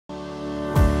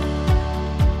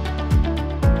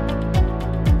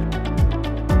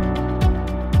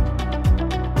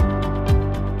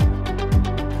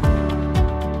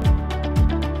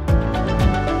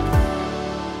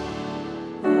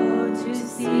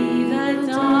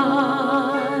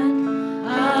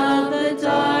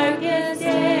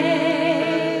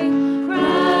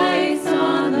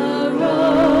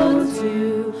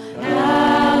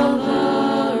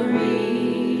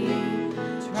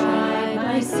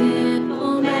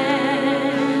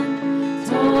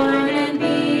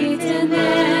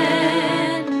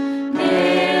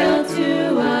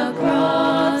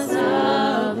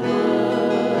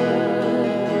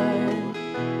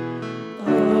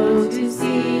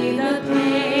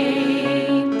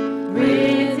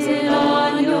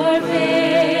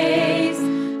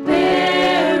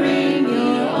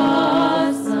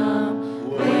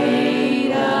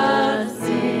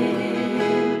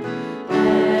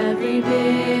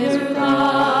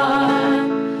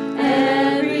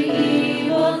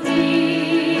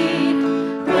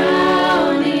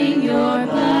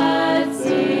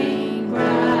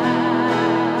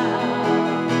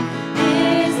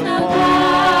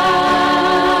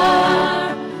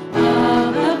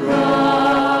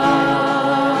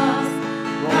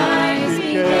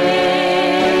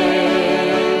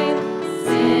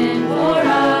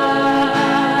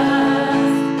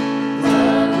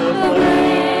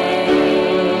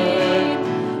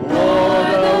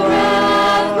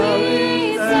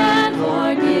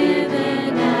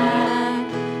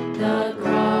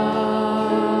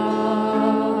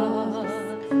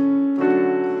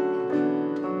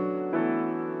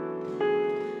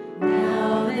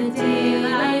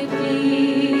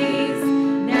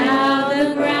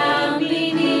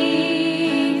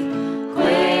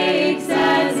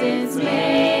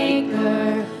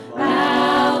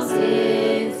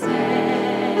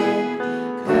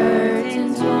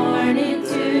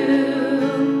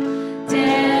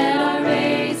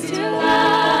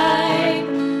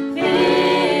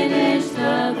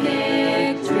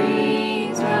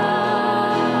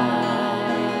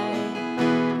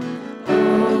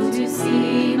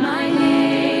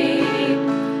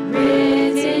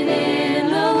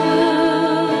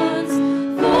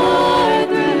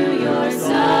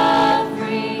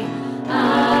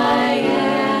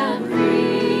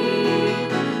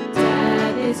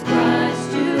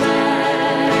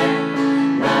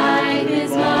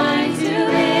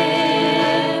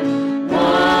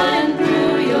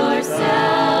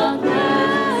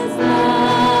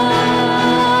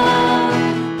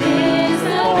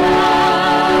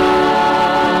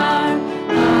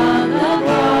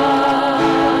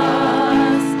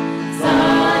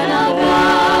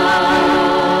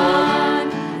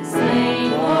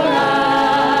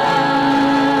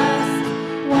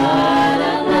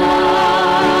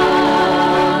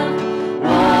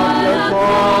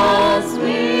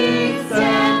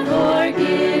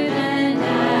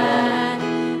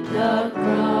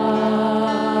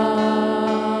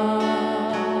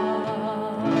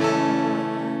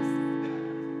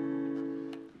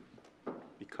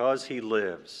Because he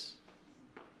lives.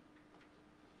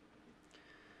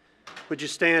 Would you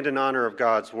stand in honor of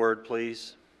God's word,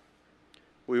 please?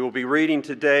 We will be reading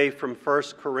today from 1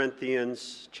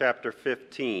 Corinthians chapter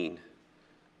 15,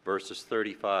 verses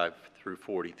 35 through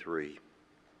 43.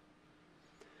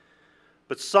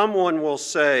 But someone will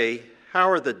say, "How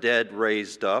are the dead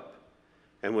raised up,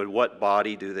 and with what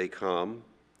body do they come?"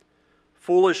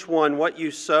 Foolish one, what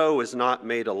you sow is not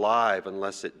made alive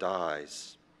unless it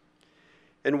dies.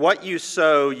 And what you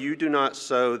sow, you do not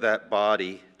sow that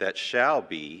body that shall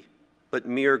be, but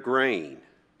mere grain,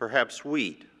 perhaps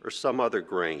wheat or some other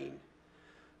grain.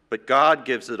 But God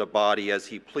gives it a body as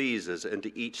he pleases, and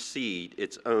to each seed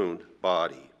its own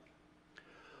body.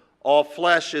 All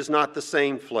flesh is not the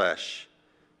same flesh,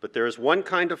 but there is one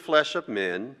kind of flesh of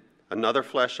men, another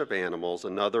flesh of animals,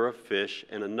 another of fish,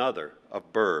 and another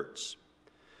of birds.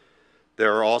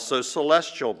 There are also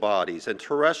celestial bodies and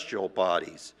terrestrial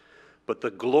bodies, but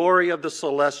the glory of the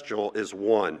celestial is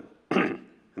one, and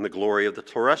the glory of the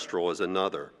terrestrial is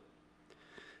another.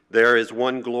 There is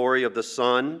one glory of the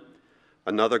sun,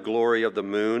 another glory of the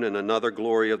moon, and another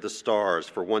glory of the stars,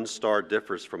 for one star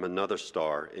differs from another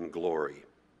star in glory.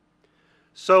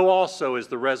 So also is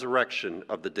the resurrection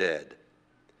of the dead.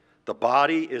 The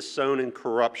body is sown in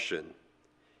corruption.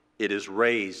 It is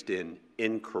raised in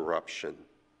incorruption.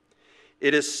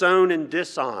 It is sown in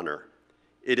dishonor.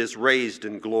 It is raised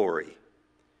in glory.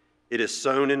 It is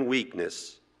sown in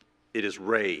weakness. It is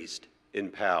raised in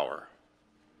power.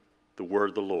 The word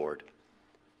of the Lord.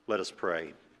 Let us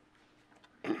pray.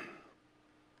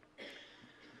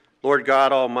 Lord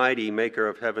God Almighty, maker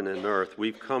of heaven and earth,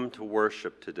 we've come to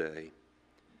worship today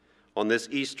on this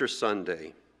Easter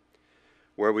Sunday,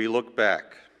 where we look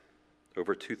back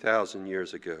over 2,000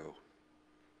 years ago,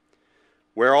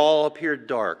 where all appeared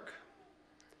dark,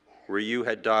 where you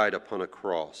had died upon a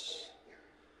cross.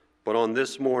 But on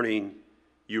this morning,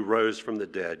 you rose from the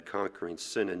dead, conquering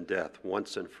sin and death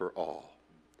once and for all.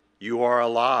 You are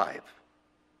alive.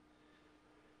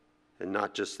 And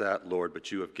not just that, Lord,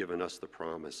 but you have given us the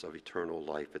promise of eternal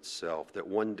life itself, that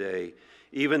one day,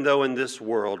 even though in this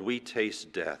world we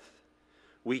taste death,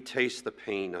 we taste the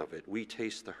pain of it, we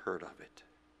taste the hurt of it,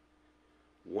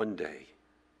 one day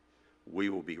we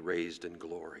will be raised in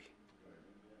glory,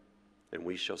 and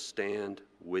we shall stand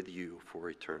with you for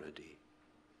eternity.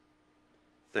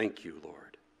 Thank you,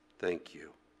 Lord. Thank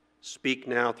you. Speak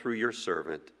now through your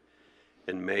servant,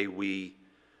 and may we,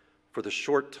 for the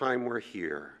short time we're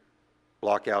here,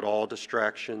 block out all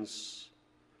distractions,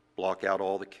 block out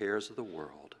all the cares of the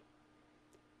world,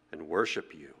 and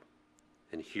worship you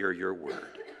and hear your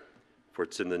word. For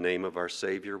it's in the name of our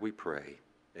Savior we pray.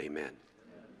 Amen.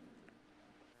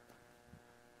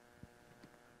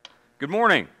 Good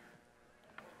morning.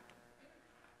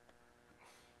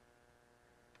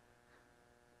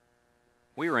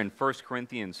 We are in 1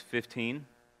 Corinthians 15.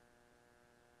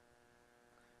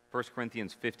 1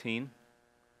 Corinthians 15.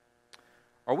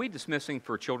 Are we dismissing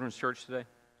for children's church today?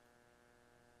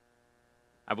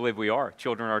 I believe we are.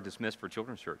 Children are dismissed for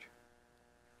children's church.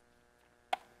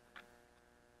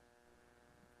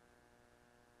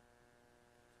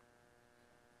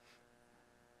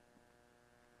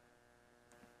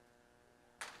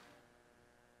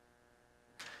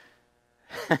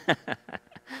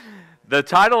 The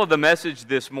title of the message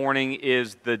this morning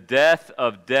is The Death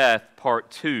of Death, Part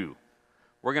 2.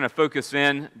 We're going to focus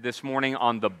in this morning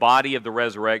on the body of the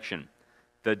resurrection.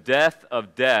 The Death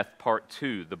of Death, Part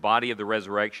 2, the body of the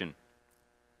resurrection.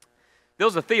 There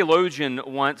was a theologian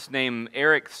once named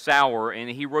Eric Sauer, and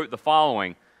he wrote the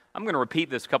following. I'm going to repeat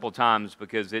this a couple of times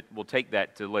because it will take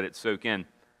that to let it soak in.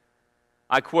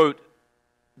 I quote,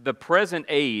 "The present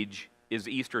age is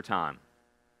Easter time.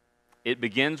 It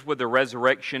begins with the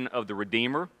resurrection of the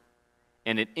Redeemer,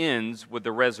 and it ends with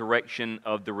the resurrection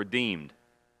of the redeemed.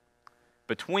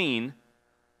 Between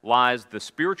lies the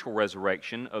spiritual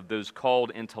resurrection of those called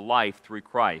into life through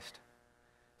Christ.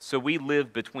 So we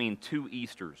live between two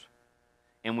Easters,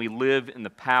 and we live in the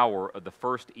power of the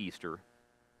first Easter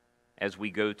as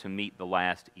we go to meet the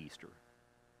last Easter."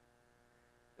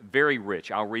 Very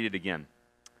rich. I'll read it again.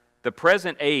 The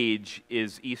present age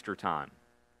is Easter time.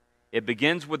 It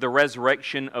begins with the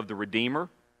resurrection of the Redeemer,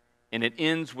 and it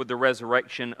ends with the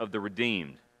resurrection of the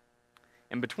redeemed.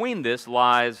 And between this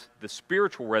lies the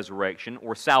spiritual resurrection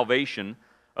or salvation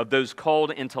of those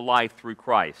called into life through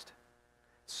Christ.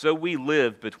 So we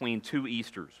live between two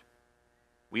Easters.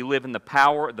 We live in the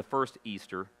power of the first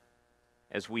Easter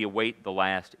as we await the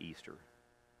last Easter.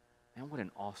 Man, what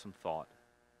an awesome thought.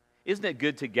 Isn't it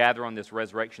good to gather on this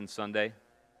Resurrection Sunday?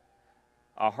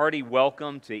 A hearty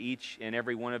welcome to each and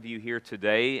every one of you here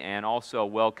today, and also a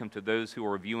welcome to those who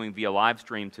are viewing via live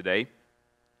stream today.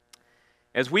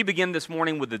 As we begin this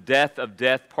morning with the Death of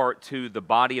Death, Part 2, the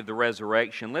body of the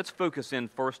resurrection, let's focus in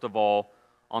first of all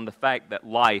on the fact that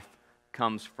life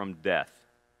comes from death.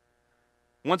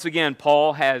 Once again,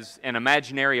 Paul has an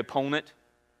imaginary opponent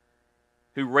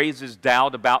who raises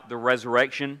doubt about the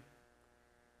resurrection.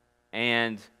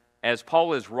 And as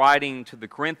Paul is writing to the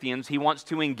Corinthians, he wants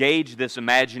to engage this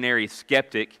imaginary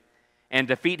skeptic and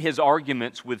defeat his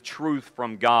arguments with truth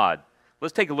from God.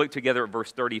 Let's take a look together at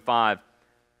verse 35.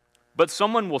 "But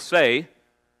someone will say,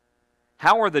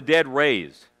 'How are the dead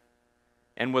raised?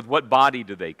 And with what body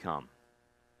do they come?'"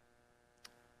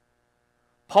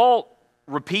 Paul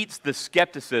repeats the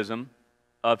skepticism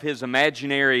of his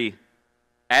imaginary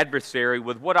adversary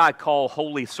with what I call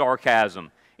holy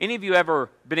sarcasm. Any of you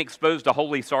ever been exposed to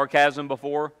holy sarcasm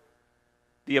before?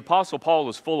 The Apostle Paul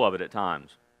is full of it at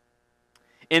times.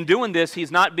 In doing this, he's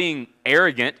not being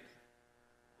arrogant.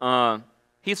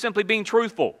 He's simply being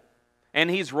truthful.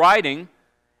 And he's writing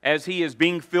as he is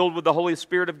being filled with the Holy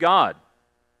Spirit of God.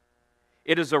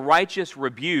 It is a righteous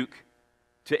rebuke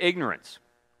to ignorance.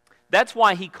 That's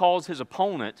why he calls his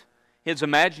opponent, his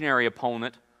imaginary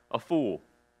opponent, a fool.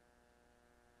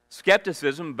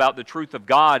 Skepticism about the truth of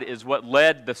God is what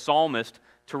led the psalmist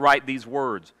to write these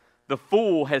words. "The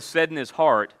fool has said in his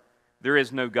heart, 'There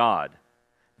is no God.'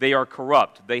 They are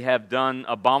corrupt. They have done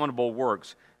abominable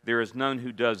works. There is none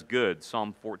who does good."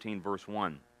 Psalm 14, verse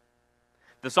 1.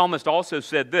 The psalmist also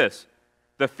said this,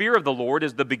 "The fear of the Lord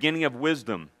is the beginning of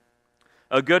wisdom.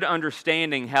 A good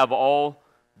understanding have all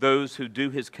those who do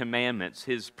his commandments.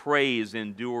 His praise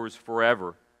endures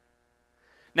forever."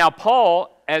 Now,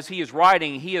 Paul, as he is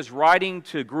writing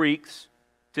to Greeks,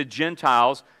 to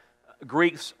Gentiles.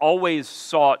 Greeks always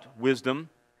sought wisdom.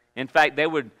 In fact, they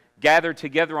would gather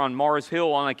together on Mars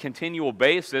Hill on a continual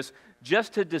basis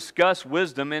just to discuss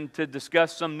wisdom and to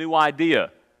discuss some new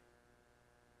idea.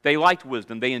 They liked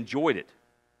wisdom. They enjoyed it.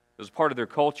 It was part of their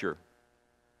culture.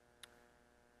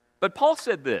 But Paul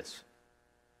said this.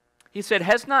 He said,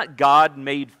 "Has not God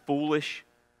made foolish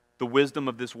the wisdom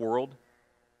of this world?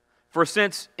 For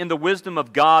since in the wisdom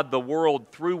of God the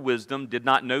world through wisdom did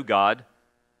not know God,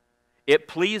 it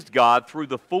pleased God through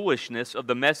the foolishness of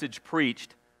the message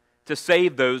preached to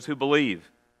save those who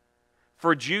believe.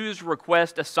 For Jews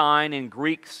request a sign and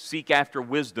Greeks seek after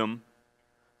wisdom,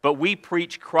 but we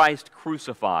preach Christ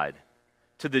crucified.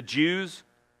 To the Jews,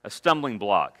 a stumbling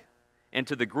block, and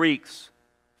to the Greeks,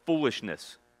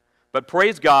 foolishness. But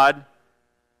praise God,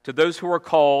 to those who are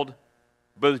called,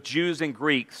 both Jews and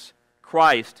Greeks,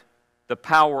 Christ, the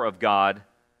power of God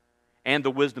and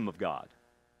the wisdom of God."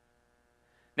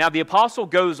 Now the apostle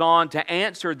goes on to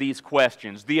answer these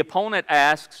questions. The opponent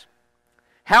asks,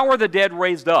 "How are the dead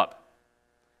raised up?"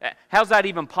 How's that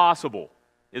even possible,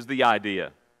 is the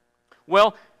idea.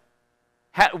 Well,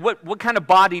 what kind of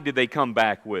body did they come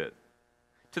back with?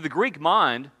 To the Greek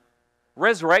mind,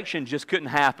 resurrection just couldn't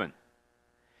happen.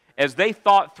 As they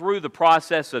thought through the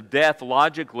process of death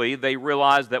logically, they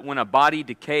realized that when a body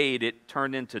decayed, it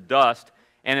turned into dust,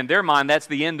 and in their mind, that's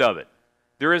the end of it.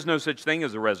 There is no such thing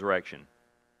as a resurrection.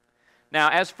 Now,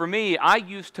 as for me, I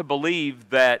used to believe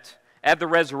that at the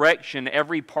resurrection,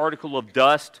 every particle of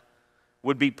dust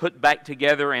would be put back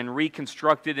together and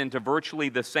reconstructed into virtually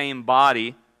the same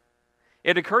body,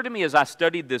 It occurred to me as I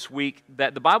studied this week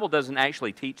that the Bible doesn't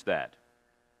actually teach that.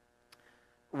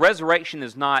 Resurrection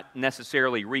is not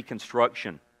necessarily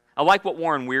reconstruction. I like what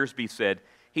Warren Wiersbe said.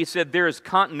 He said there is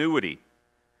continuity.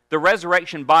 The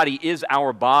resurrection body is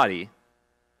our body,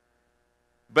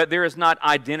 but there is not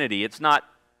identity. It's not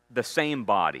the same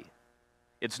body.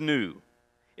 It's new.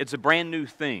 It's a brand new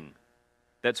thing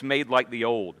that's made like the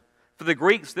old. For the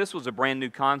Greeks, this was a brand new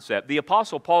concept. The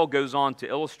Apostle Paul goes on to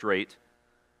illustrate.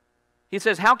 He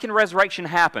says, how can resurrection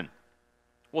happen?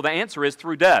 Well, the answer is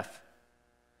through death.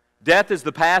 Death is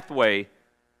the pathway,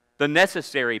 the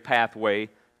necessary pathway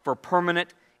for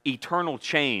permanent, eternal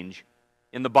change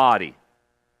in the body.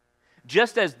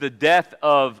 Just as the death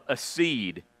of a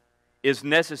seed is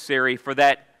necessary for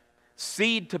that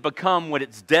seed to become what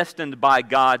it's destined by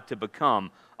God to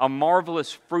become, a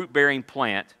marvelous fruit-bearing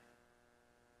plant,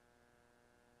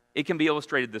 it can be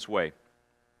illustrated this way.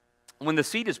 When the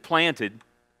seed is planted,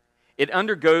 it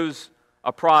undergoes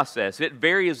a process. It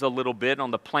varies a little bit on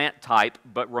the plant type,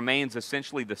 but remains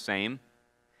essentially the same.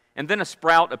 And then a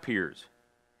sprout appears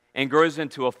and grows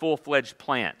into a full-fledged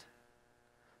plant.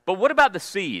 But what about the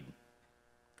seed?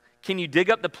 Can you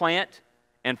dig up the plant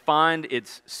and find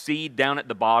its seed down at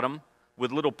the bottom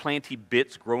with little planty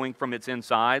bits growing from its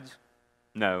insides?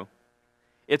 No.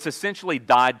 It's essentially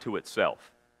died to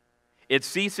itself. It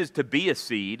ceases to be a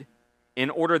seed in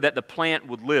order that the plant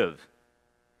would live.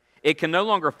 It can no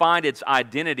longer find its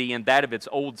identity in that of its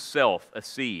old self, a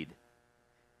seed.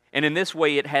 And in this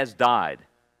way, it has died.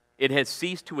 It has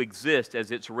ceased to exist as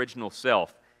its original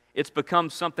self. It's become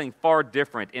something far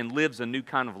different and lives a new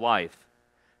kind of life.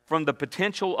 From the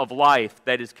potential of life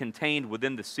that is contained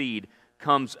within the seed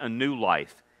comes a new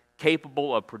life,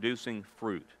 capable of producing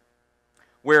fruit.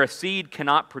 Where a seed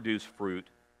cannot produce fruit,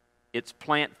 its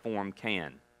plant form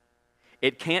can.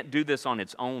 It can't do this on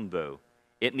its own, though.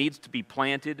 It needs to be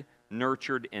planted,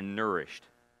 nurtured, and nourished.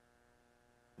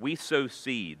 We sow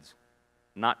seeds,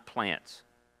 not plants.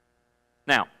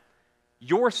 Now,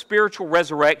 your spiritual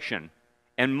resurrection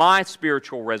and my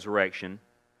spiritual resurrection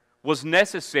was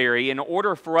necessary in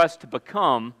order for us to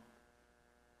become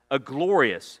a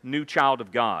glorious new child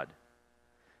of God.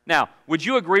 Now, would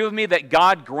you agree with me that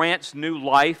God grants new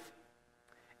life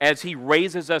as He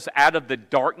raises us out of the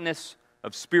darkness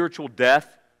of spiritual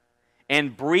death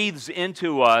and breathes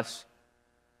into us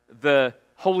the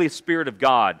Holy Spirit of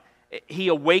God? He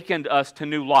awakened us to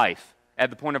new life at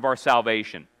the point of our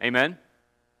salvation. Amen?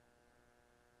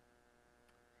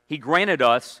 He granted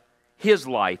us His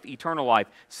life, eternal life.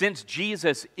 Since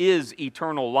Jesus is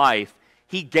eternal life,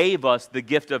 He gave us the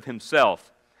gift of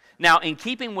Himself. Now, in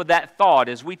keeping with that thought,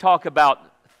 as we talk about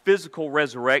physical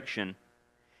resurrection,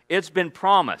 it's been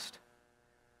promised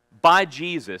by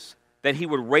Jesus that He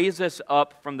would raise us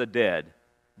up from the dead.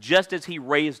 Just as He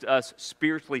raised us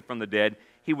spiritually from the dead,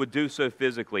 He would do so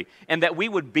physically, and that we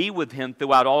would be with Him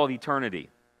throughout all of eternity.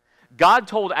 God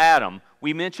told Adam,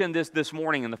 we mentioned this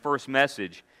morning in the first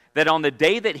message, that on the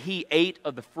day that he ate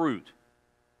of the fruit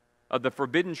of the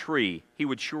forbidden tree, he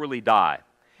would surely die.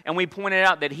 And we pointed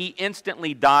out that he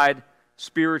instantly died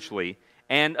spiritually,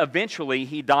 and eventually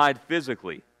he died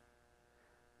physically.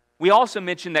 We also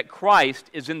mentioned that Christ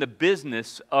is in the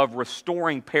business of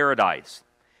restoring paradise.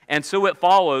 And so it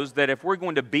follows that if we're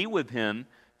going to be with Him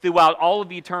throughout all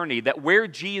of eternity, that where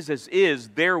Jesus is,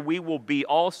 there we will be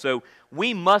also.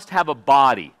 We must have a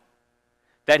body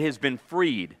that has been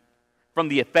freed from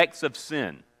the effects of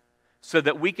sin so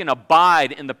that we can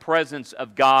abide in the presence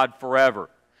of God forever.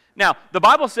 Now, the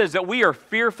Bible says that we are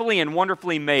fearfully and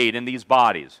wonderfully made in these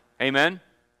bodies. Amen?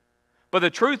 But the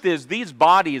truth is, these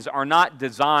bodies are not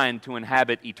designed to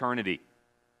inhabit eternity.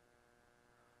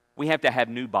 We have to have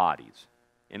new bodies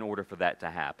in order for that to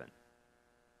happen.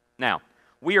 Now,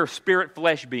 we are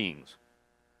spirit-flesh beings.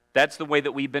 That's the way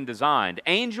that we've been designed.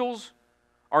 Angels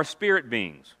are spirit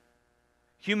beings.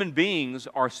 Human beings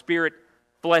are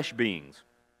spirit-flesh beings.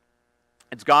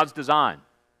 It's God's design.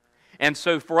 And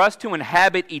so for us to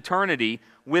inhabit eternity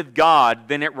with God,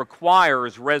 then it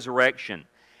requires resurrection.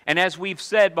 And as we've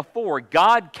said before,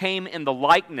 God came in the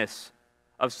likeness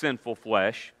of sinful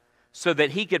flesh so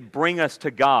that He could bring us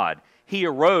to God. He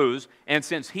arose, and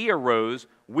since He arose,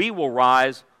 we will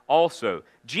rise also.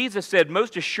 Jesus said,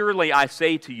 "Most assuredly I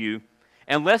say to you,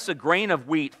 unless a grain of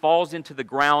wheat falls into the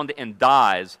ground and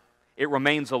dies, it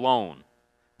remains alone.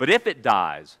 But if it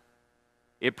dies,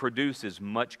 it produces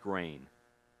much grain."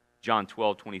 John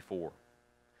 12:24.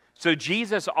 So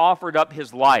Jesus offered up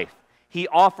His life. He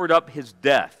offered up His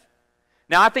death.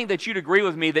 Now I think that you'd agree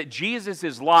with me that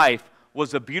Jesus' life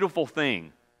was a beautiful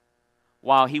thing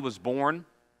while He was born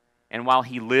and while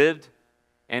He lived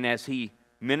and as He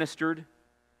ministered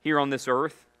here on this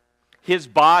earth. His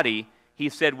body, he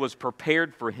said, was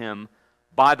prepared for him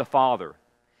by the Father.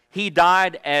 He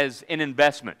died as an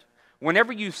investment.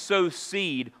 Whenever you sow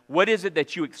seed, what is it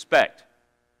that you expect?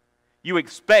 You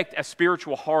expect a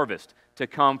spiritual harvest to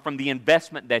come from the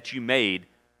investment that you made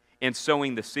in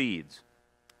sowing the seeds.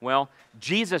 Well,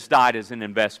 Jesus died as an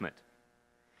investment.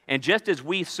 And just as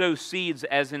we sow seeds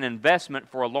as an investment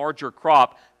for a larger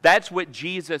crop, that's what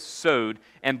Jesus sowed,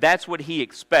 and that's what he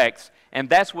expects, and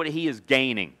that's what he is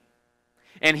gaining.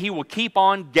 And he will keep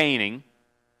on gaining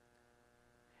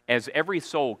as every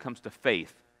soul comes to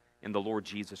faith in the Lord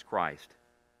Jesus Christ.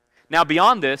 Now,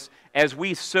 beyond this, as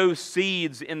we sow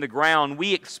seeds in the ground,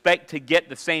 we expect to get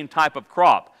the same type of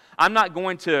crop. I'm not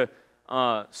going to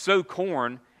sow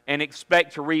corn and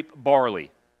expect to reap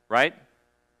barley, right?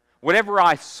 Whatever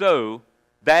I sow,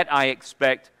 that I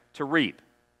expect to reap.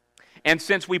 And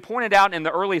since we pointed out in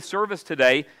the early service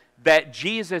today that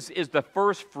Jesus is the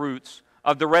first fruits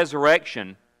of the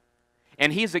resurrection,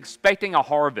 and he's expecting a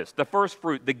harvest, the first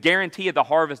fruit, the guarantee of the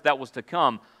harvest that was to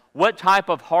come, what type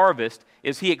of harvest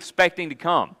is he expecting to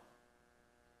come?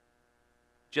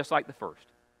 Just like the first.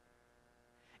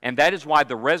 And that is why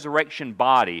the resurrection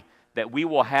body that we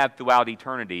will have throughout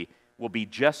eternity will be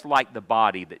just like the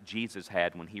body that Jesus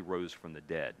had when he rose from the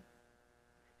dead.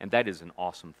 And that is an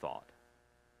awesome thought.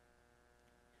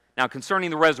 Now, concerning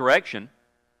the resurrection,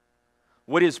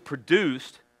 what is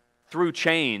produced through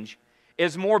change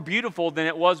is more beautiful than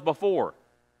it was before.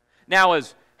 Now,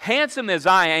 as handsome as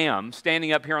I am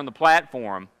standing up here on the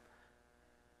platform,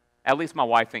 at least my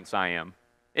wife thinks I am.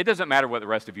 It doesn't matter what the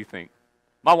rest of you think.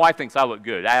 My wife thinks I look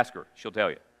good. Ask her. She'll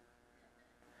tell you.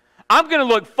 I'm going to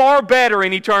look far better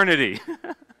in eternity.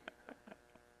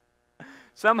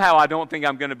 Somehow I don't think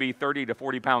I'm going to be 30 to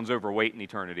 40 pounds overweight in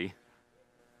eternity.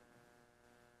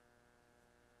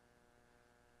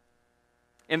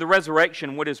 In the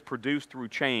resurrection, what is produced through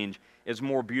change is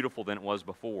more beautiful than it was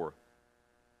before.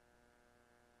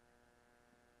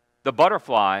 The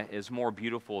butterfly is more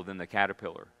beautiful than the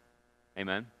caterpillar.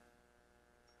 Amen?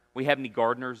 We have any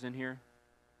gardeners in here?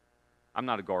 I'm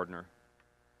not a gardener.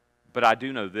 But I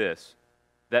do know this,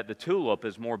 that the tulip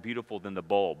is more beautiful than the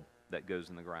bulb that goes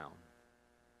in the ground.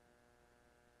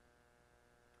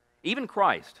 Even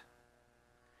Christ,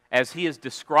 as he is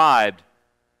described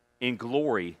in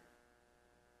glory,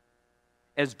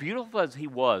 as beautiful as he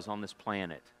was on this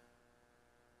planet,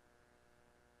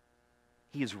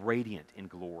 he is radiant in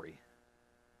glory,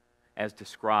 as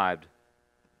described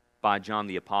by John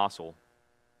the Apostle.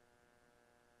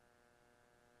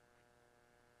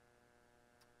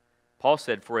 Paul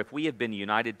said, "For if we have been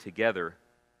united together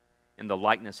in the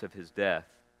likeness of his death,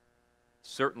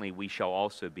 certainly we shall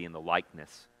also be in the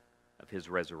likeness of his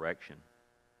resurrection."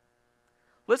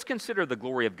 Let's consider the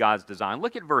glory of God's design.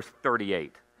 Look at verse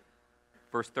 38.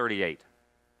 Verse 38.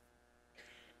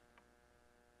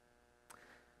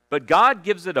 "But God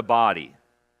gives it a body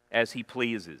as he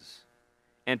pleases,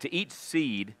 and to each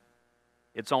seed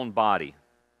its own body.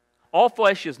 All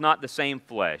flesh is not the same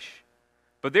flesh,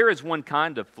 but there is one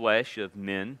kind of flesh of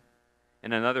men,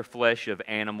 and another flesh of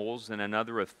animals, and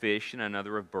another of fish, and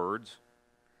another of birds.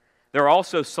 There are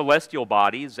also celestial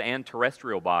bodies and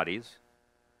terrestrial bodies.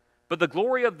 But the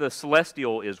glory of the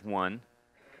celestial is one,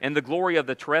 and the glory of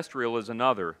the terrestrial is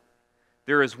another.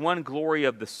 There is one glory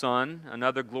of the sun,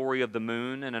 another glory of the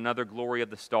moon, and another glory of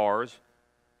the stars.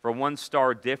 For one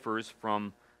star differs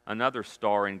from another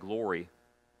star in glory."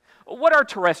 What are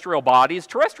terrestrial bodies?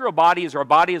 Terrestrial bodies are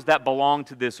bodies that belong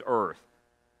to this earth.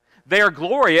 They are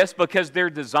glorious because they're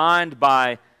designed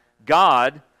by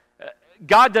God.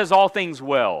 God does all things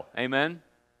well. Amen?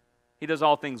 He does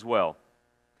all things well.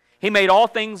 He made all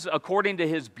things according to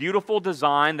his beautiful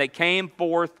design that came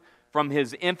forth from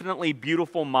his infinitely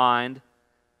beautiful mind.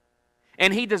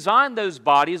 And he designed those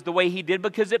bodies the way he did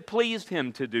because it pleased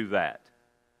him to do that.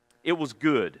 It was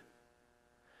good.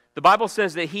 The Bible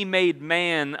says that he made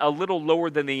man a little lower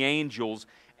than the angels,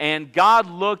 and God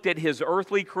looked at his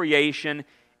earthly creation,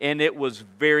 and it was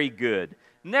very good.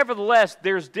 Nevertheless,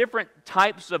 there's different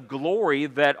types of glory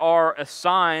that are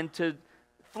assigned to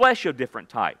flesh of different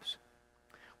types.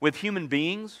 With human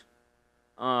beings,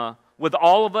 with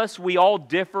all of us, we all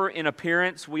differ in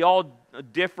appearance, we all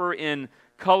differ in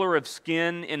color of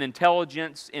skin, in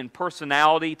intelligence, in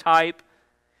personality type,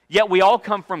 yet we all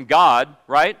come from God,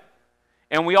 right?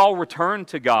 And we all return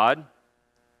to God.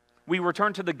 We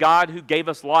return to the God who gave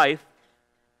us life.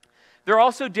 There are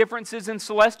also differences in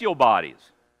celestial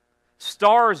bodies.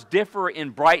 Stars differ in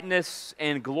brightness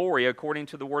and glory according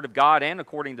to the Word of God and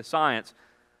according to science.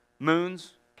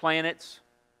 Moons, planets,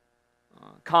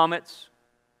 comets,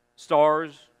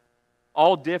 stars,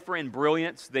 all differ in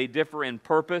brilliance. They differ in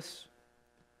purpose.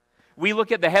 We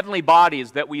look at the heavenly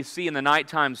bodies that we see in the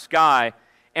nighttime sky,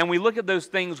 and we look at those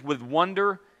things with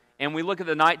wonder, and we look at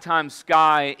the nighttime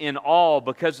sky in awe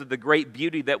because of the great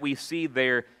beauty that we see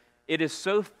there. It is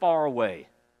so far away,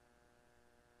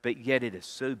 but yet it is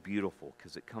so beautiful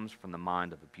because it comes from the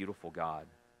mind of a beautiful God.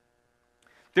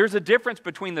 There's a difference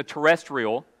between the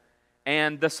terrestrial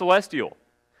and the celestial.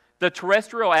 The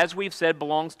terrestrial, as we've said,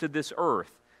 belongs to this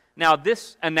earth. Now,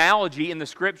 this analogy in the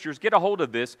Scriptures, get a hold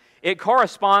of this, it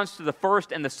corresponds to the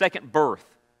first and the second birth.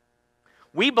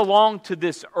 We belong to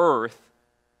this earth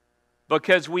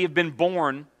because we have been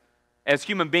born as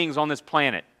human beings on this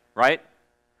planet, right?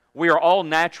 We are all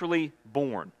naturally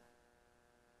born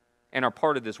and are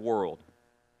part of this world.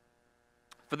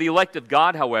 For the elect of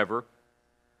God, however,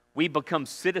 we become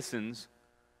citizens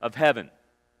of heaven.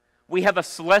 We have a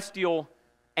celestial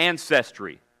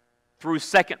ancestry through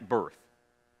second birth.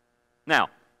 Now,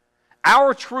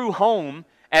 our true home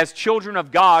as children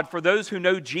of God, for those who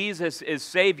know Jesus as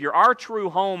Savior, our true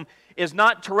home is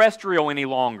not terrestrial any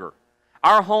longer.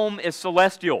 Our home is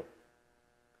celestial.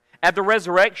 At the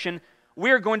resurrection,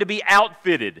 we are going to be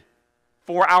outfitted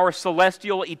for our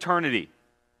celestial eternity,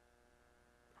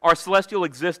 our celestial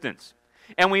existence.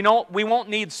 And we won't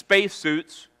need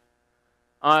spacesuits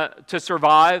to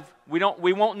survive.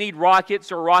 We won't need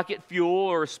rockets or rocket fuel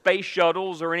or space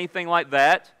shuttles or anything like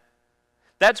that.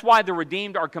 That's why the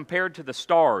redeemed are compared to the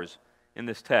stars in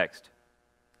this text.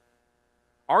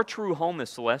 Our true home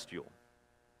is celestial.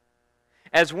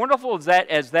 As wonderful as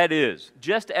that is,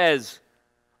 just as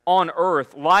on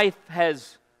earth life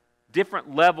has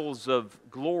different levels of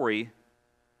glory,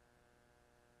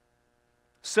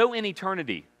 so in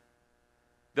eternity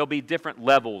there'll be different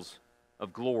levels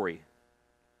of glory.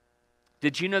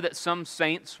 Did you know that some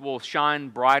saints will shine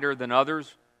brighter than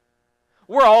others?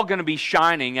 We're all going to be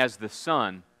shining as the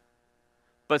sun,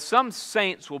 but some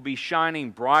saints will be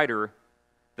shining brighter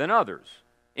than others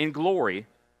in glory,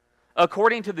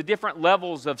 according to the different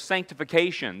levels of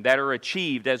sanctification that are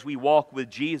achieved as we walk with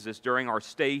Jesus during our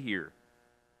stay here.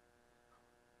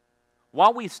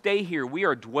 While we stay here, we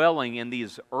are dwelling in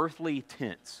these earthly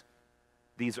tents,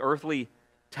 these earthly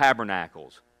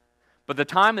tabernacles. But the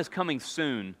time is coming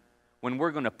soon when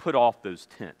we're going to put off those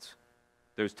tents,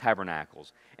 those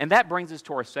tabernacles. And that brings us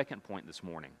to our second point this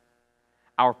morning,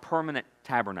 our permanent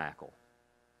tabernacle.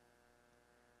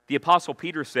 The Apostle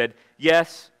Peter said,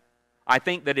 yes, I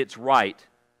think that it's right,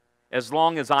 as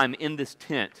long as I'm in this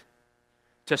tent,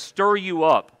 to stir you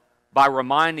up by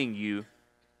reminding you,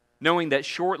 knowing that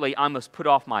shortly I must put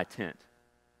off my tent,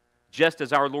 just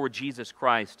as our Lord Jesus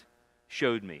Christ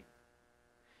showed me.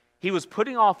 He was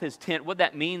putting off his tent. What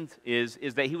that means is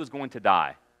that he was going to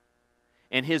die.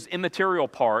 And his immaterial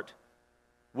part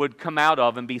would come out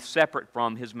of and be separate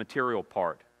from his material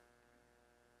part.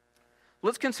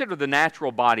 Let's consider the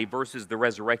natural body versus the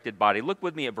resurrected body. Look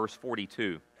with me at verse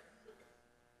 42.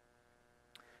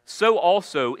 So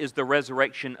also is the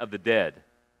resurrection of the dead.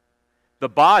 The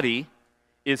body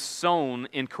is sown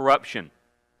in corruption.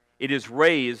 It is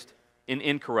raised in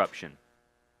incorruption.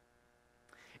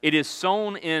 It is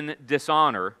sown in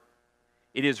dishonor.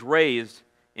 It is raised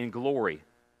in glory.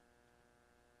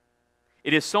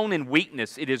 It is sown in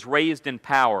weakness. It is raised in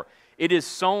power. It is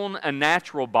sown a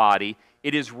natural body.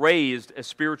 It is raised a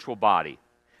spiritual body.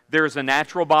 There is a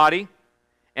natural body,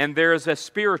 and there is a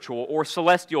spiritual or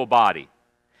celestial body.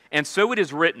 And so it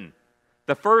is written,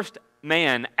 the first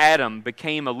man, Adam,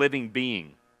 became a living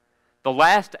being. The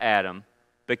last Adam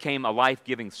became a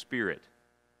life-giving spirit.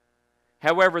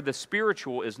 However, the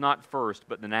spiritual is not first,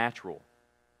 but the natural,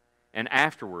 and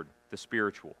afterward the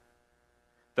spiritual.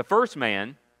 The first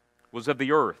man was of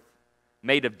the earth,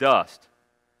 made of dust.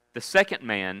 The second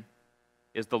man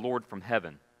is the Lord from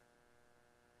heaven.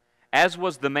 As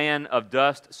was the man of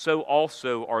dust, so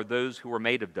also are those who are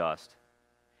made of dust.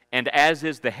 And as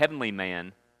is the heavenly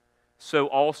man, so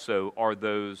also are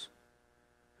those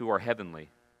who are heavenly.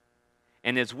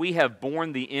 And as we have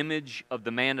borne the image of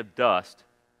the man of dust,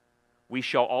 we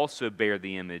shall also bear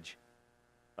the image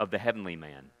of the heavenly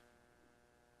man.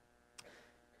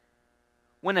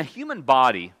 When a human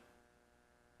body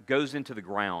goes into the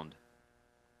ground,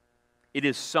 it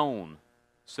is sown,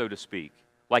 so to speak,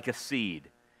 like a seed.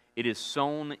 It is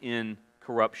sown in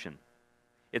corruption.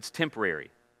 It's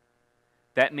temporary.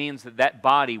 That means that that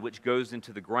body which goes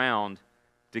into the ground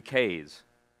decays.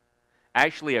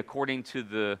 Actually, according to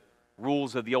the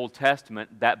rules of the Old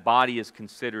Testament, that body is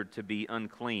considered to be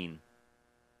unclean.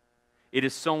 It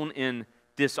is sown in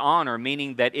dishonor,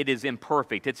 meaning that it is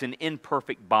imperfect. It's an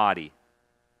imperfect body.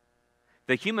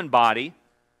 The human body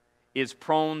is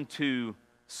prone to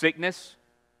sickness.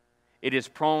 It is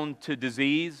prone to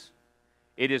disease.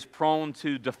 It is prone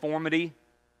to deformity.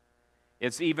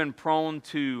 It's even prone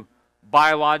to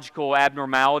biological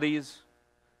abnormalities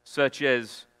such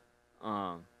as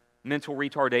mental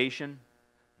retardation,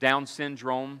 Down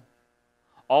syndrome,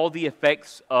 all the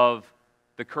effects of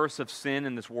the curse of sin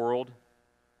in this world.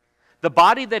 The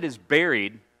body that is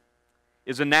buried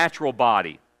is a natural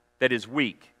body that is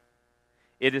weak.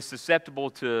 It is susceptible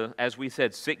to, as we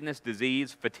said, sickness,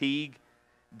 disease, fatigue,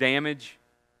 damage.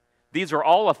 These are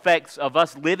all effects of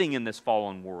us living in this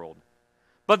fallen world.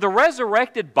 But the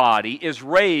resurrected body is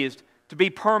raised to be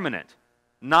permanent,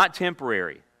 not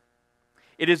temporary.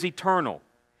 It is eternal.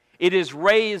 It is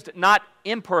raised not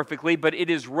imperfectly, but it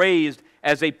is raised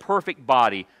as a perfect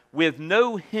body with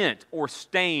no hint or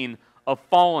stain of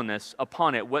fallenness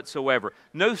upon it whatsoever.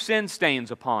 No sin stains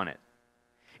upon it.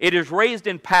 It is raised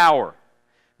in power.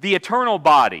 The eternal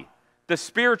body, the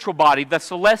spiritual body, the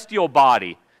celestial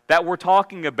body that we're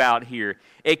talking about here,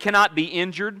 it cannot be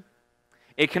injured.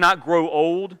 It cannot grow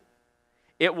old.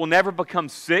 It will never become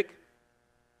sick.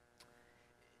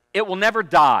 It will never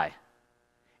die.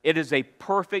 It is a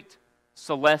perfect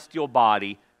celestial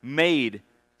body made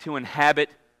to inhabit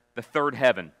the third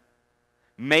heaven,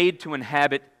 made to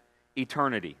inhabit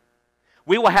eternity.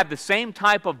 We will have the same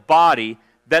type of body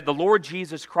that the Lord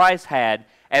Jesus Christ had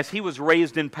as He was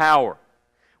raised in power.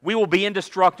 We will be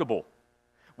indestructible.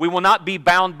 We will not be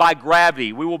bound by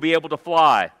gravity. We will be able to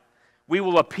fly. We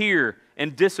will appear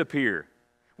and disappear.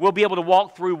 We'll be able to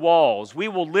walk through walls. We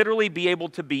will literally be able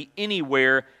to be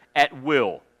anywhere at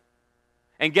will.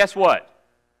 And guess what?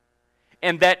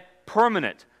 And that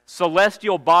permanent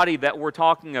celestial body that we're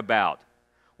talking about,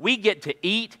 we get to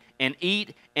eat and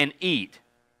eat and eat.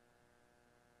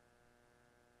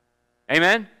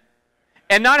 Amen?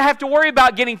 And not have to worry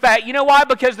about getting fat. You know why?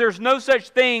 Because there's no such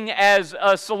thing as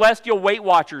a celestial Weight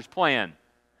Watchers plan.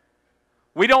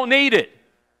 We don't need it.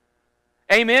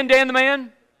 Amen, Dan the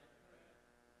man?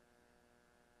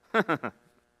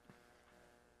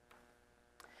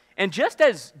 And just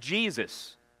as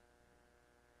Jesus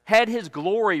had His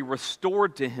glory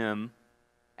restored to Him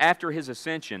after His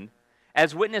ascension,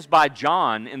 as witnessed by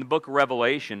John in the book of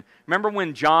Revelation, remember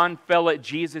when John fell at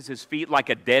Jesus' feet like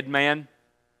a dead man?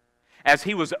 As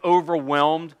he was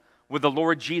overwhelmed with the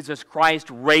Lord Jesus Christ,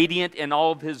 radiant in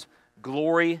all of His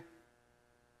glory,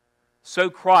 so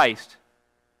Christ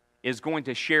is going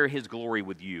to share His glory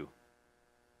with you.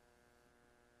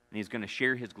 And He's going to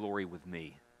share His glory with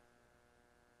me.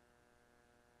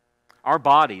 Our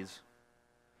bodies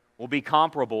will be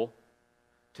comparable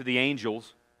to the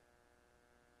angels.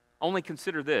 Only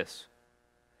consider this.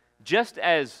 Just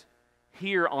as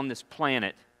here on this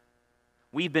planet,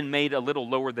 we've been made a little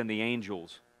lower than the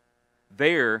angels,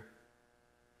 there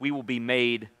we will be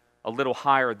made a little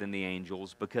higher than the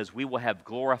angels because we will have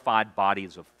glorified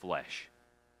bodies of flesh.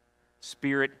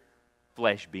 Spirit,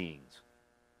 flesh beings.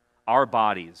 Our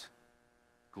bodies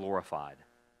glorified.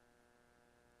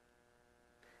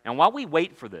 And while we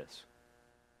wait for this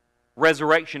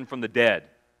resurrection from the dead,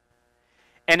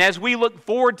 and as we look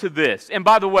forward to this, and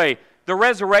by the way, the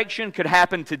resurrection could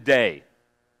happen today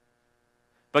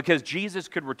because Jesus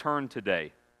could return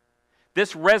today.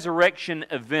 This resurrection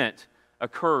event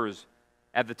occurs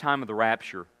at the time of the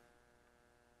rapture.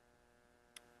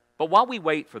 But while we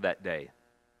wait for that day,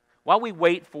 while we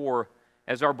wait for,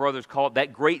 as our brothers call it,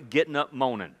 that great getting up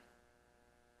morning,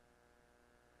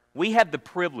 we have the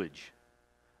privilege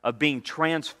of being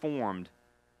transformed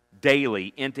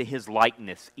daily into His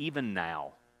likeness, even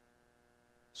now,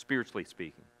 spiritually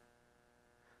speaking.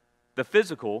 The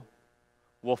physical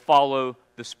will follow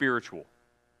the spiritual.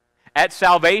 At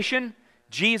salvation,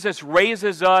 Jesus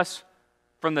raises us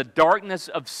from the darkness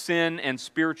of sin and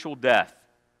spiritual death.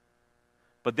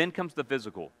 But then comes the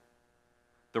physical,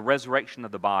 the resurrection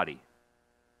of the body.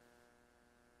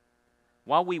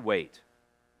 While we wait,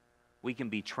 we can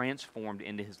be transformed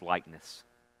into His likeness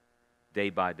day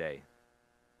by day.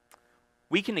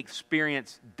 We can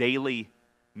experience daily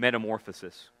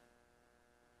metamorphosis.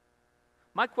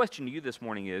 My question to you this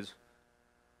morning is,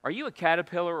 are you a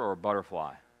caterpillar or a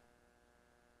butterfly?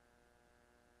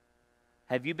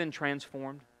 Have you been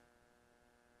transformed?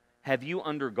 Have you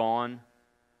undergone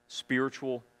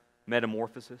spiritual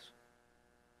metamorphosis?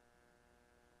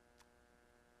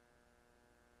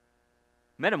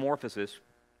 Metamorphosis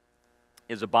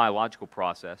is a biological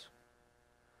process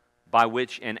by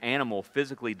which an animal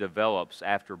physically develops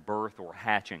after birth or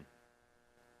hatching.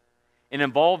 It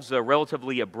involves a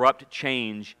relatively abrupt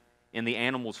change in the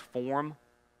animal's form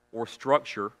or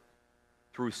structure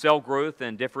through cell growth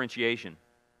and differentiation.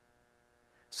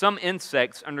 Some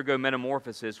insects undergo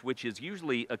metamorphosis, which is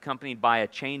usually accompanied by a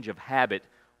change of habit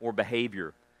or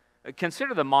behavior.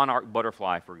 Consider the monarch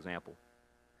butterfly, for example.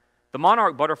 The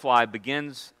monarch butterfly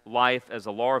begins life as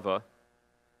a larva,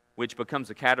 which becomes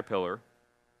a caterpillar,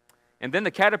 and then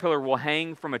the caterpillar will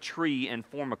hang from a tree and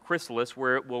form a chrysalis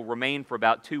where it will remain for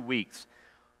about 2 weeks.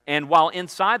 And while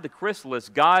inside the chrysalis,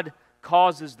 God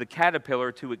causes the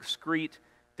caterpillar to excrete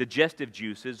digestive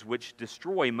juices which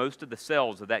destroy most of the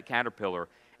cells of that caterpillar.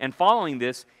 And following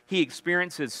this, he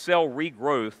experiences cell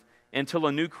regrowth until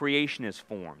a new creation is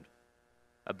formed.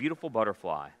 A beautiful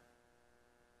butterfly.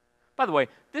 By the way,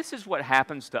 this is what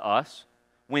happens to us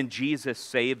when Jesus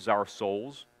saves our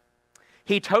souls.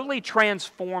 He totally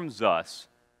transforms us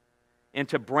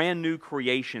into brand new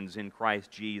creations in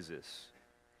Christ Jesus.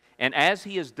 And as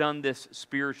he has done this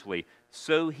spiritually,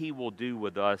 so he will do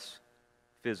with us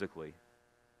physically.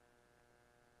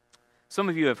 Some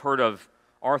of you have heard of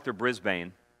Arthur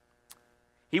Brisbane.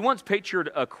 He once pictured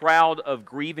a crowd of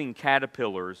grieving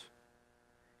caterpillars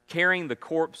carrying the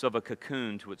corpse of a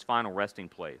cocoon to its final resting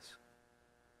place.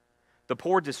 The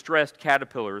poor distressed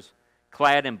caterpillars,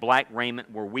 clad in black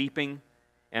raiment, were weeping,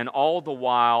 and all the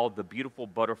while the beautiful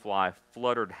butterfly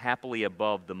fluttered happily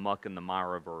above the muck and the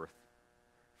mire of earth,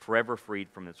 forever freed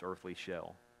from its earthly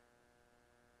shell.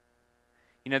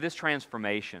 You know, this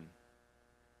transformation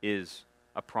is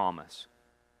a promise.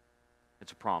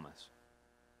 It's a promise.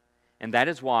 And that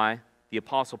is why the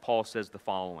Apostle Paul says the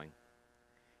following.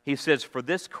 He says, "For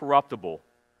this corruptible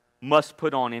must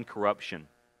put on incorruption,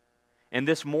 and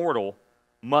this mortal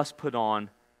must put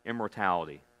on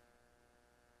immortality."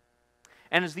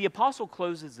 And as the apostle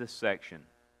closes this section,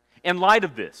 in light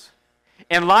of this,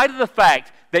 in light of the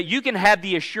fact that you can have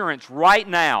the assurance right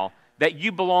now that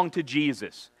you belong to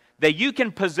Jesus, that you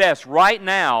can possess right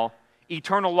now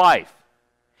eternal life,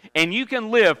 and you can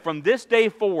live from this day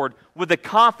forward with the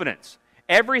confidence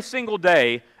every single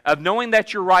day of knowing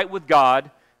that you're right with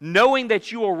God, knowing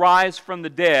that you will rise from the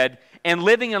dead, and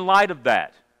living in light of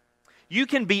that. You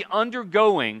can be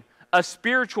undergoing a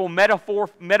spiritual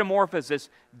metamorphosis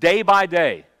day by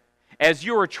day as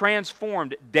you are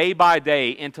transformed day by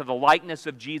day into the likeness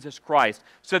of Jesus Christ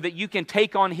so that you can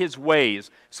take on His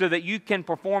ways, so that you can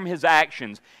perform His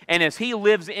actions. And as He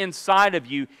lives inside of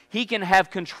you, He can have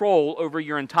control over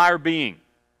your entire being.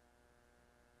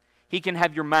 He can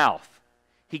have your mouth.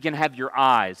 He can have your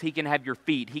eyes. He can have your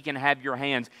feet. He can have your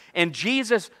hands. And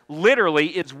Jesus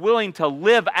literally is willing to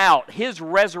live out His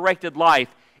resurrected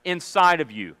life inside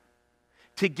of you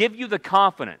to give you the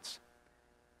confidence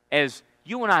as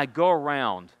you and I go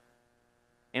around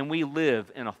and we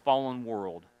live in a fallen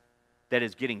world that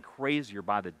is getting crazier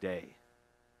by the day.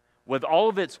 With all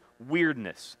of its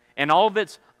weirdness and all of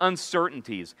its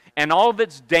uncertainties and all of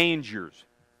its dangers,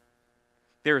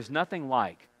 there is nothing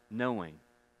like knowing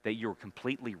that you're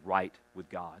completely right with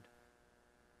God.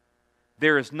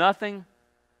 There is nothing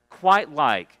quite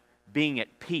like being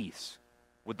at peace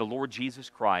with the Lord Jesus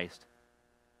Christ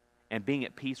and being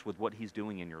at peace with what He's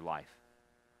doing in your life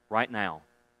right now.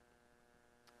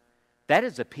 That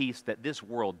is a peace that this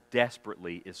world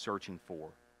desperately is searching for.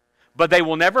 But they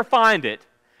will never find it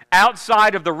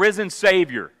outside of the risen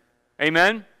Savior.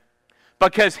 Amen?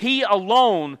 Because He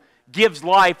alone gives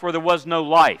life where there was no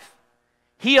life.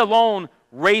 He alone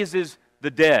raises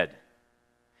the dead.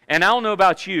 And I don't know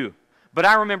about you, but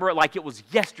I remember it like it was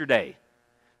yesterday,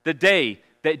 the day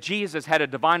that Jesus had a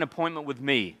divine appointment with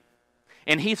me.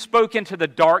 And He spoke into the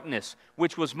darkness,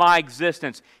 which was my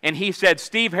existence. And He said,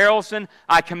 "Steve Harrelson,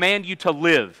 I command you to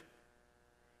live."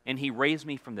 And He raised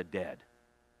me from the dead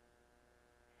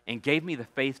and gave me the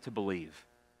faith to believe.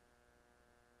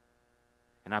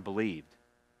 And I believed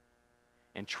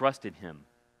and trusted Him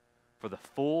for the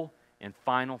full and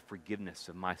final forgiveness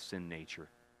of my sin nature.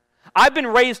 I've been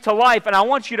raised to life, and I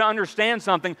want you to understand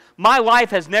something. My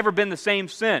life has never been the same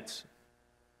since.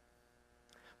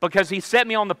 Because He set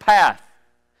me on the path,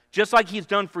 just like He's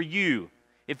done for you,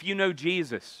 if you know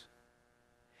Jesus.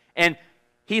 And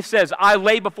He says, "I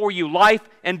lay before you life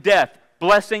and death,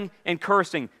 blessing and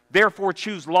cursing. Therefore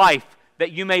choose life,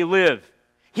 that you may live."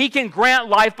 He can grant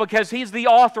life because He's the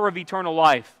author of eternal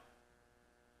life.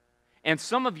 And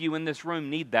some of you in this room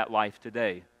need that life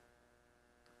today.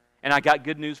 And I got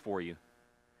good news for you.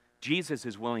 Jesus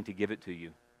is willing to give it to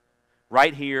you.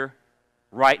 Right here,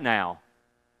 right now.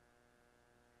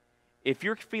 If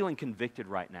you're feeling convicted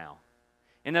right now,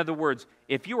 in other words,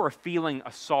 if you are feeling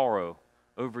a sorrow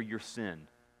over your sin,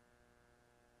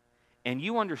 and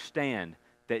you understand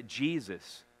that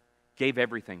Jesus gave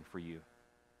everything for you,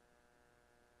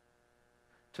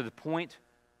 to the point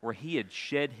where He had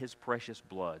shed His precious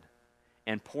blood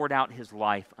and poured out His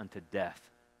life unto death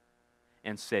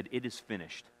and said, "It is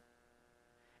finished."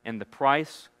 And the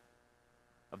price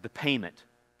of the payment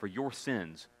for your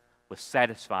sins was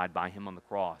satisfied by him on the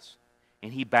cross.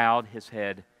 And he bowed his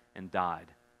head and died.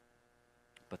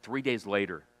 But 3 days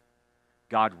later,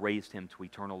 God raised him to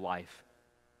eternal life.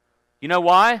 You know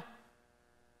why?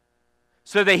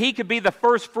 So that he could be the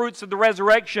first fruits of the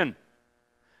resurrection,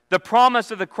 the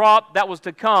promise of the crop that was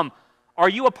to come. Are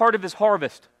you a part of his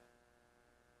harvest?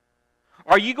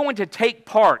 Are you going to take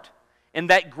part in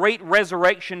that great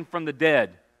resurrection from the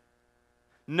dead?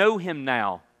 Know him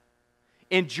now.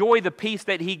 Enjoy the peace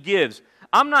that he gives.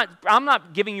 I'm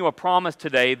not giving you a promise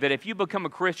today that if you become a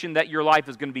Christian that your life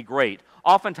is going to be great.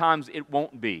 Oftentimes it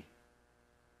won't be.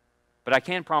 But I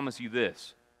can promise you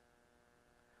this.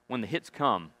 When the hits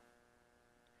come,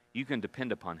 you can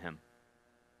depend upon him.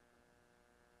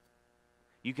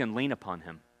 You can lean upon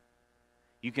him.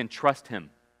 You can trust him.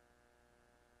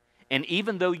 And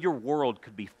even though your world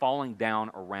could be falling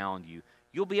down around you,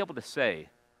 you'll be able to say,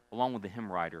 along with the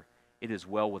hymn writer, "It is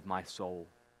well with my soul."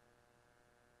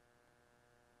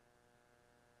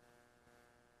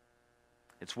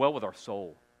 It's well with our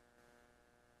soul.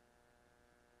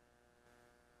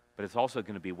 But it's also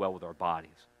going to be well with our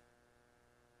bodies.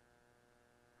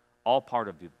 All part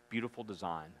of the beautiful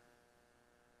design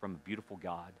from a beautiful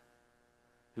God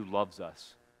who loves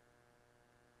us.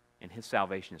 And his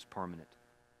salvation is permanent.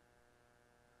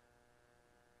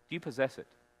 Do you possess it?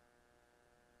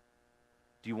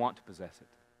 Do you want to possess it?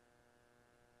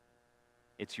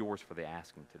 It's yours for the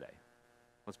asking today.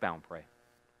 Let's bow and pray.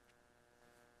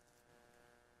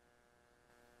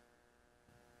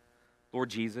 Lord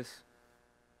Jesus,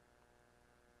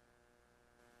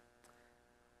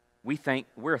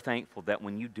 we're thankful that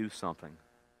when you do something,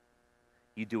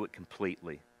 you do it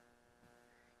completely.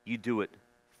 You do it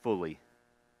fully.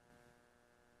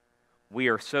 We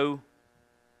are so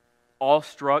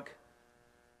awestruck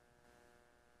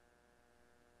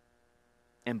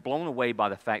and blown away by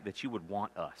the fact that you would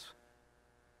want us,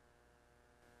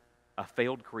 a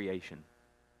failed creation.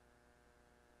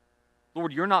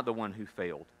 Lord, you're not the one who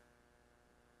failed.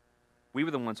 We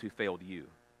were the ones who failed you.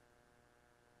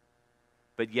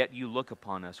 But yet you look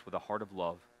upon us with a heart of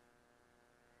love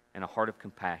and a heart of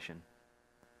compassion.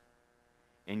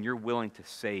 And you're willing to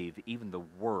save even the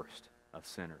worst of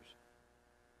sinners.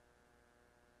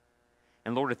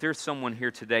 And Lord, if there's someone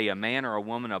here today, a man or a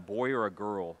woman, a boy or a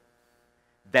girl,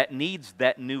 that needs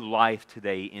that new life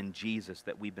today in Jesus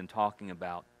that we've been talking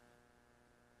about,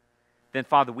 then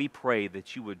Father, we pray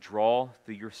that you would draw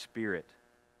through your Spirit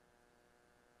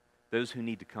those who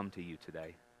need to come to you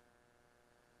today.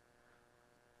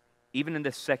 Even in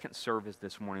this second service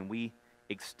this morning, we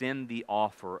extend the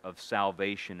offer of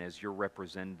salvation as your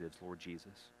representatives, Lord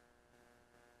Jesus.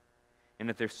 And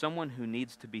if there's someone who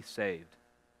needs to be saved,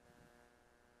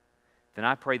 then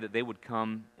I pray that they would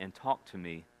come and talk to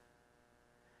me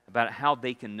about how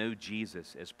they can know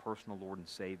Jesus as personal Lord and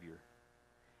Savior.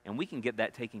 And we can get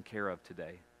that taken care of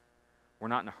today. We're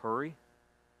not in a hurry.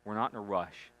 We're not in a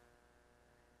rush.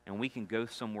 And we can go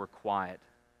somewhere quiet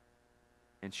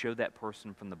and show that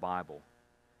person from the Bible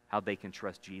how they can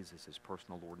trust Jesus as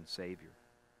personal Lord and Savior.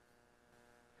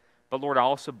 But Lord, I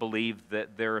also believe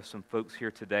that there are some folks here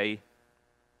today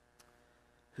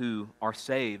who are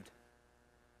saved,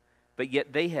 but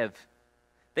yet they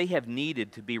have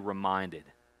needed to be reminded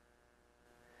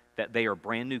that they are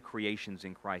brand new creations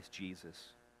in Christ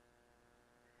Jesus.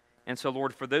 And so,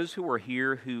 Lord, for those who are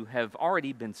here who have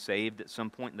already been saved at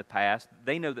some point in the past,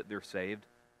 they know that they're saved.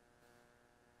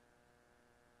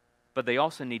 But they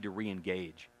also need to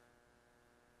re-engage.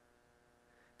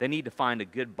 They need to find a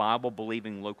good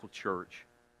Bible-believing local church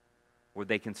where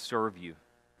they can serve you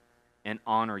and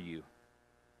honor you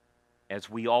as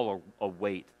we all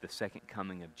await the second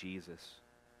coming of Jesus.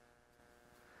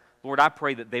 Lord, I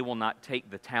pray that they will not take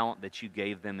the talent that you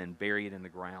gave them and bury it in the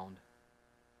ground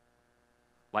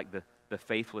like the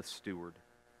faithless steward.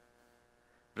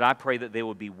 But I pray that they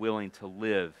will be willing to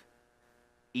live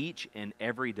each and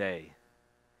every day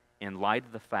in light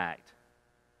of the fact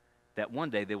that one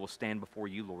day they will stand before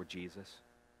you, Lord Jesus,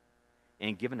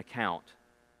 and give an account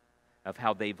of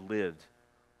how they've lived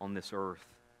on this earth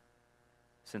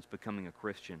since becoming a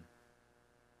Christian.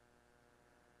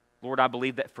 Lord, I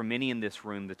believe that for many in this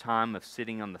room, the time of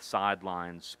sitting on the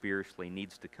sidelines spiritually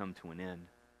needs to come to an end.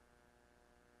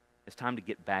 It's time to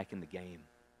get back in the game.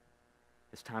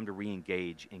 It's time to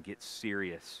re-engage and get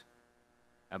serious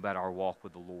about our walk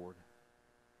with the Lord.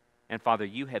 And Father,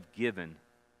 you have given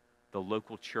the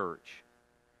local church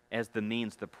as the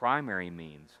means, the primary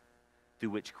means, through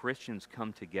which Christians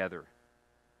come together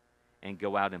and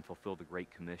go out and fulfill the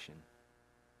Great Commission.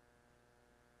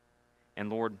 And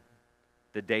Lord,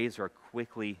 the days are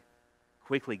quickly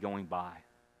going by.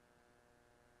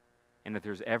 And if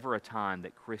there's ever a time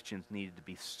that Christians needed to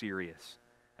be serious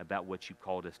about what you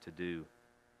called us to do,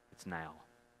 it's now.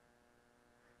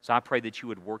 So I pray that you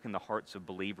would work in the hearts of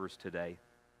believers today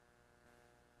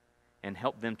and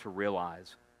help them to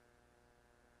realize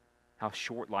how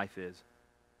short life is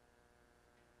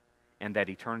and that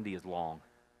eternity is long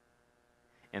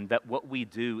and that what we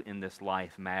do in this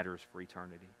life matters for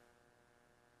eternity.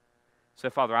 So,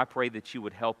 Father, I pray that you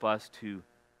would help us to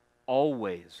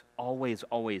always, always,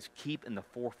 always keep in the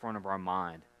forefront of our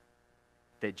mind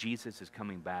that Jesus is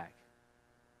coming back.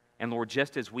 And Lord,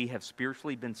 just as we have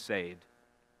spiritually been saved,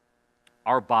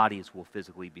 our bodies will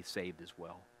physically be saved as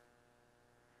well.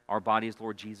 Our bodies,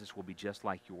 Lord Jesus, will be just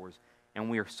like yours, and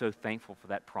we are so thankful for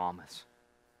that promise.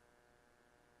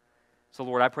 So,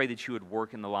 Lord, I pray that you would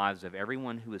work in the lives of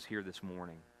everyone who is here this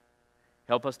morning.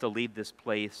 Help us to leave this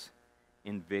place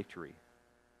in victory.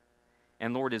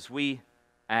 And, Lord, as we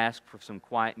ask for some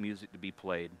quiet music to be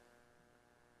played,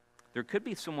 there could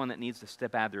be someone that needs to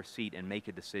step out of their seat and make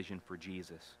a decision for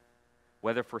Jesus,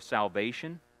 whether for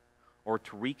salvation or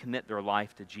to recommit their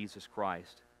life to Jesus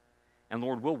Christ. And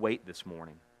Lord, we'll wait this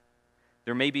morning.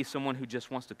 There may be someone who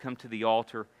just wants to come to the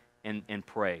altar and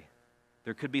pray.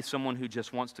 There could be someone who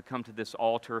just wants to come to this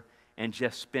altar and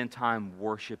just spend time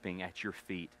worshiping at your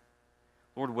feet.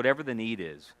 Lord, whatever the need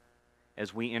is,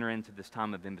 as we enter into this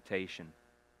time of invitation,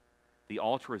 the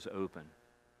altar is open,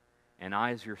 and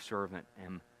I, as your servant,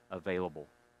 am available.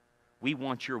 We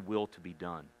want your will to be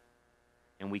done,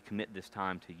 and we commit this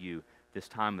time to you, this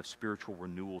time of spiritual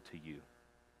renewal to you.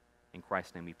 In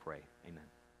Christ's name we pray. Amen.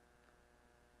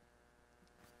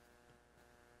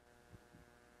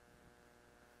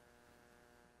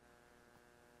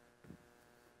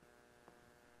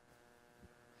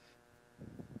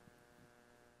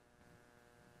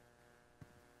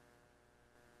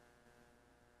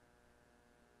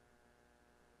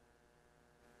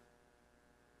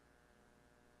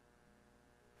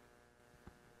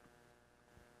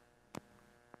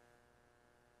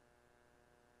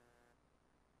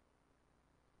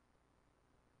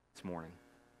 Morning.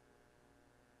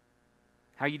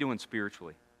 How are you doing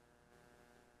spiritually?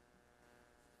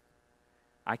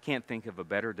 I can't think of a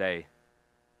better day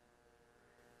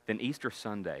than Easter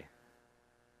Sunday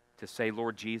to say,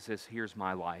 Lord Jesus, here's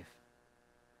my life.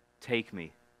 Take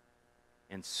me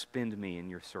and spend me in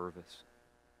your service.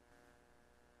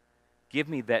 Give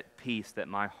me that peace that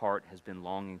my heart has been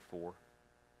longing for.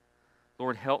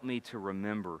 Lord, help me to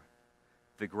remember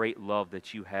the great love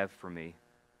that you have for me.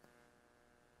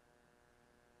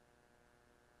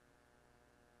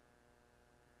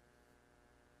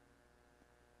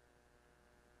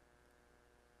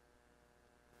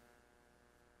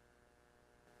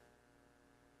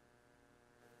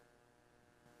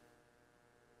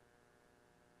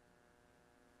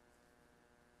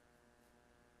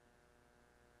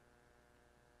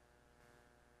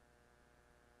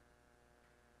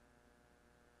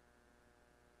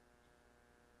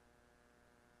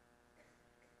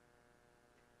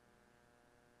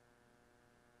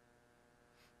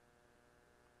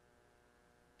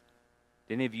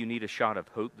 Do any of you need a shot of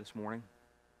hope this morning?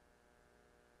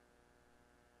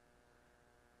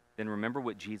 Then remember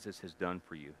what Jesus has done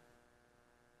for you.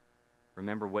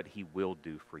 Remember what he will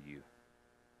do for you.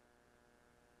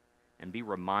 And be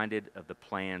reminded of the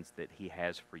plans that he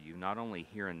has for you, not only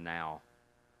here and now,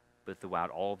 but throughout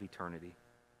all of eternity.